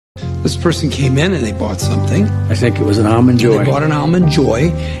This person came in and they bought something. I think it was an Almond Joy. They bought an Almond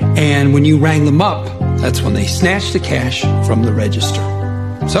Joy, and when you rang them up, that's when they snatched the cash from the register.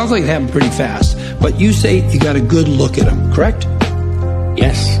 Sounds like it happened pretty fast, but you say you got a good look at them, correct?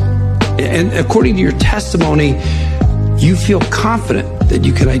 Yes. And according to your testimony, you feel confident that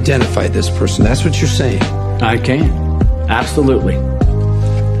you can identify this person. That's what you're saying. I can. Absolutely.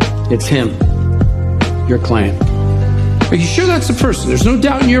 It's him. Your client. Are you sure that's the person? There's no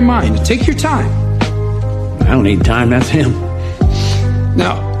doubt in your mind. Take your time. I don't need time. That's him.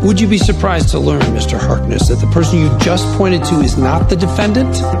 Now, would you be surprised to learn, Mr. Harkness, that the person you just pointed to is not the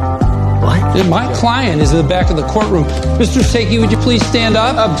defendant? What? And my client is in the back of the courtroom. Mr. Sakey, would you please stand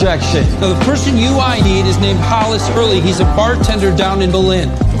up? Objection. Now, the person you ID'd is named Hollis Early. He's a bartender down in Berlin.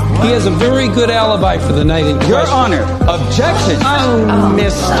 He has a very good alibi for the night in question. Your Honor, objection. Oh,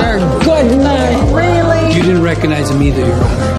 Mr. Goodnight. Really? You didn't recognize him either, Your Honor.